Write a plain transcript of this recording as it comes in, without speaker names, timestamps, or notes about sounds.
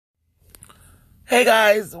Hey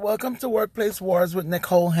guys, welcome to Workplace Wars with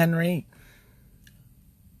Nicole Henry.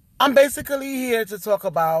 I'm basically here to talk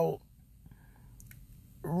about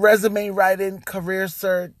resume writing, career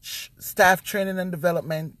search, staff training and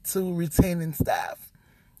development to retaining staff.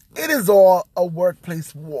 It is all a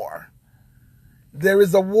workplace war. There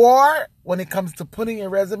is a war when it comes to putting your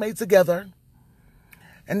resume together.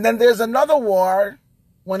 And then there's another war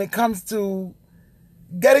when it comes to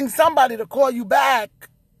getting somebody to call you back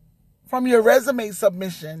from your resume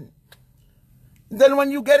submission. Then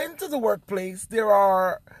when you get into the workplace, there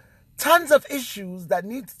are tons of issues that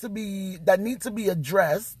need to be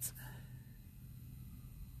addressed,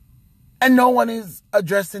 and no one is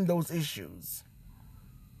addressing those issues.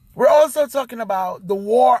 We're also talking about the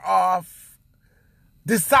war of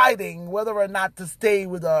deciding whether or not to stay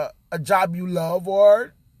with a job you love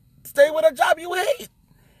or stay with a job you hate.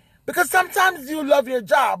 Because sometimes you love your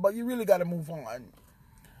job, but you really got to move on.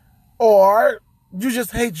 Or you just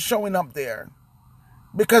hate showing up there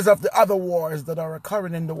because of the other wars that are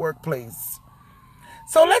occurring in the workplace.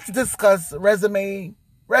 So let's discuss resumes,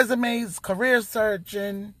 career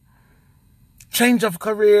searching, change of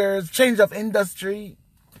careers, change of industry,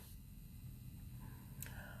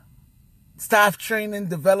 staff training,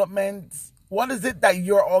 development. What is it that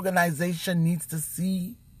your organization needs to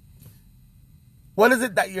see? What is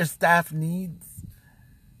it that your staff needs?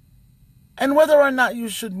 And whether or not you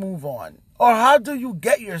should move on. Or how do you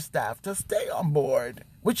get your staff to stay on board,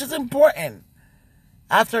 which is important.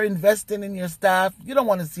 After investing in your staff, you don't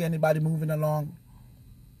want to see anybody moving along.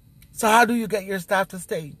 So how do you get your staff to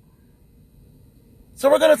stay? So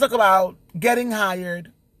we're going to talk about getting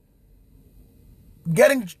hired,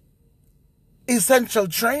 getting essential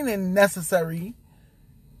training necessary,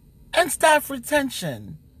 and staff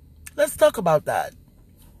retention. Let's talk about that.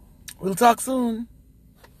 We'll talk soon.